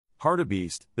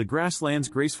Hartebeest, the grassland's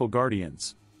graceful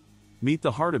guardians. Meet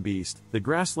the hartebeest, the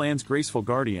grassland's graceful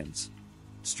guardians.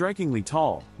 Strikingly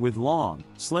tall, with long,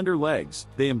 slender legs,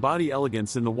 they embody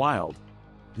elegance in the wild.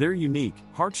 Their unique,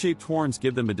 heart-shaped horns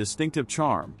give them a distinctive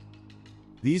charm.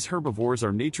 These herbivores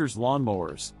are nature's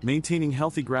lawnmowers, maintaining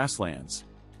healthy grasslands.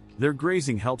 Their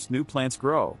grazing helps new plants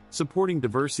grow, supporting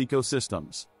diverse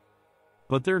ecosystems.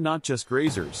 But they're not just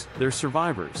grazers, they're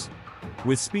survivors.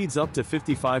 With speeds up to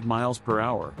 55 miles per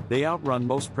hour, they outrun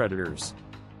most predators.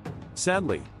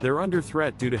 Sadly, they're under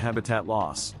threat due to habitat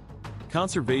loss.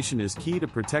 Conservation is key to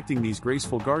protecting these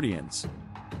graceful guardians.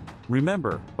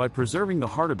 Remember, by preserving the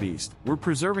hartebeest, we're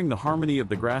preserving the harmony of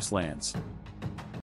the grasslands.